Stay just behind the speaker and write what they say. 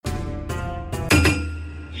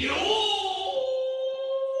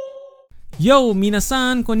Yo,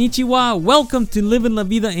 minasan, konnichiwa. Welcome to Living La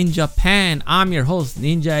Vida in Japan. I'm your host,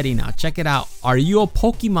 Ninja Eddie. Now, check it out. Are you a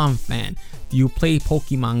Pokemon fan? Do you play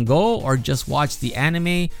Pokemon Go or just watch the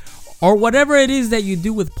anime? Or whatever it is that you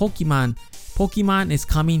do with Pokemon. Pokemon is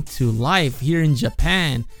coming to life here in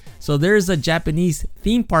Japan. So there's a Japanese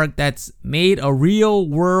theme park that's made a real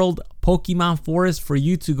world Pokemon forest for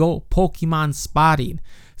you to go Pokemon spotting.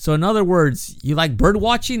 So in other words, you like bird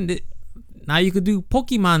watching? Now you could do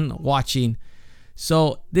Pokemon watching.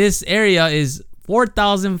 So this area is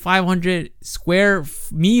 4,500 square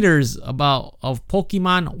meters of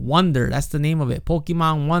Pokemon Wonder. That's the name of it,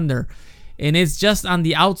 Pokemon Wonder. And it's just on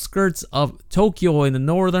the outskirts of Tokyo, in the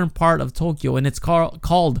northern part of Tokyo. And it's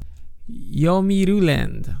called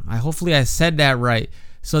Yomiuryland. Hopefully I said that right.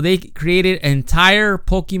 So they created an entire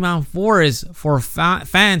Pokemon forest for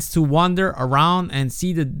fans to wander around and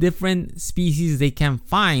see the different species they can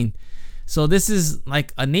find. So this is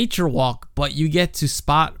like a nature walk, but you get to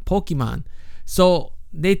spot Pokemon. So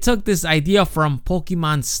they took this idea from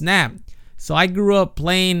Pokemon Snap. So I grew up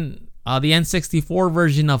playing the N64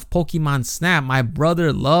 version of Pokemon Snap. My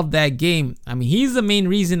brother loved that game. I mean, he's the main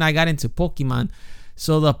reason I got into Pokemon.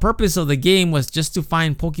 So the purpose of the game was just to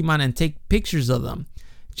find Pokemon and take pictures of them,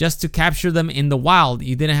 just to capture them in the wild.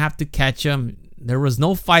 You didn't have to catch them. There was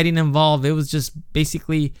no fighting involved. It was just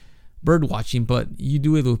basically bird watching, but you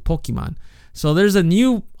do it with Pokemon. So there's a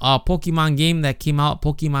new Pokemon game that came out,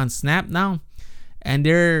 Pokemon Snap now, and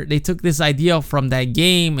they took this idea from that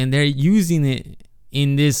game and they're using it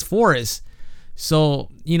in this forest. So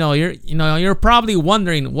you're probably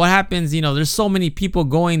wondering what happens. There's so many people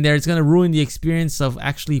going there, it's gonna ruin the experience of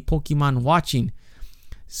actually Pokemon watching.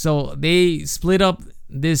 So they split up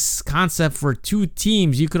this concept for two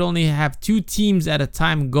teams. You could only have two teams at a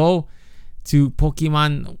time go to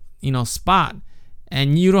Pokemon spot,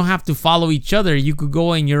 and you don't have to follow each other. You could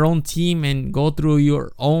go in your own team and go through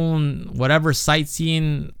your own whatever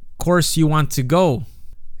sightseeing course you want to go.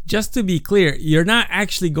 Just to be clear, you're not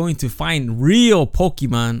actually going to find real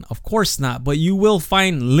Pokemon, of course not, but you will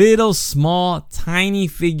find little small tiny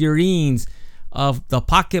figurines of the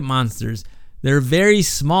pocket monsters. They're very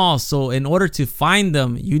small, so in order to find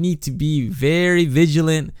them, you need to be very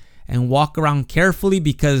vigilant and walk around carefully,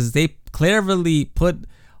 because they cleverly put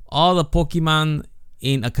all the Pokemon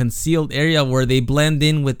in a concealed area where they blend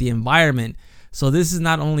in with the environment. So this is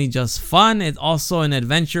not only just fun, it's also an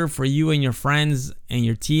adventure for you and your friends and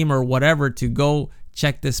your team or whatever to go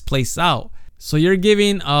check this place out. So you're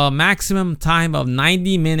giving a maximum time of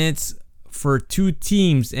 90 minutes for two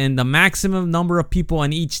teams, and the maximum number of people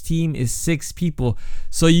on each team is 6 people.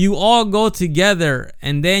 So you all go together,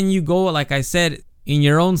 and then you go, like I said, in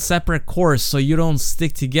your own separate course, so you don't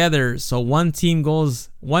stick together. So one team goes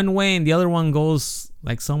one way and the other one goes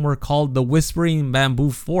like somewhere called the Whispering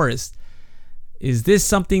Bamboo Forest. Is this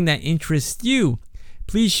something that interests you?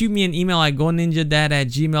 Please shoot me an email at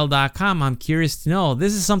goninjadad@gmail.com. I'm curious to know.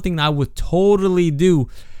 This is something I would totally do.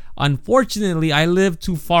 Unfortunately, I live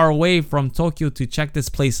too far away from Tokyo to check this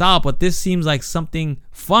place out, but this seems like something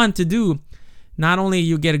fun to do. Not only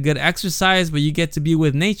you get a good exercise, but you get to be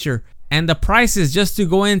with nature. And the price is just to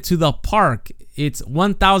go into the park. It's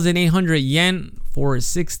 1,800 yen for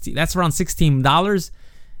that's around $16.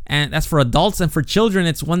 And that's for adults, and for children,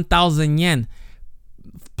 it's 1,000 yen.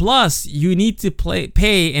 Plus, you need to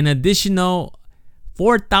pay an additional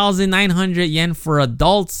 4,900 yen for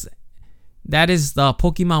adults. That is the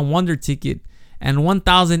Pokemon Wonder ticket. And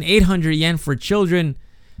 1,800 yen for children,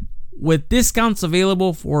 with discounts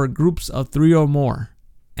available for groups of 3 or more.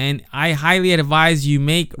 And I highly advise you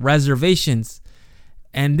make reservations.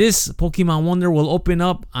 And this Pokemon Wonder will open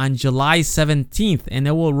up on July 17th, and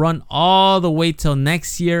it will run all the way till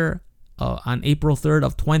next year on April 3rd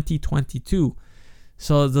of 2022.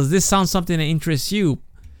 So does this sound something that interests you?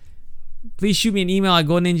 Please shoot me an email at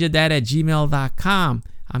goninjadad@gmail.com.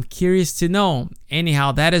 I'm curious to know.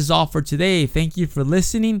 Anyhow, that is all for today. Thank you for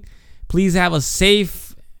listening. Please have a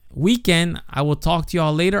safe weekend. I will talk to you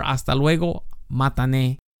all later. Hasta luego.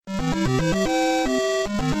 Matane.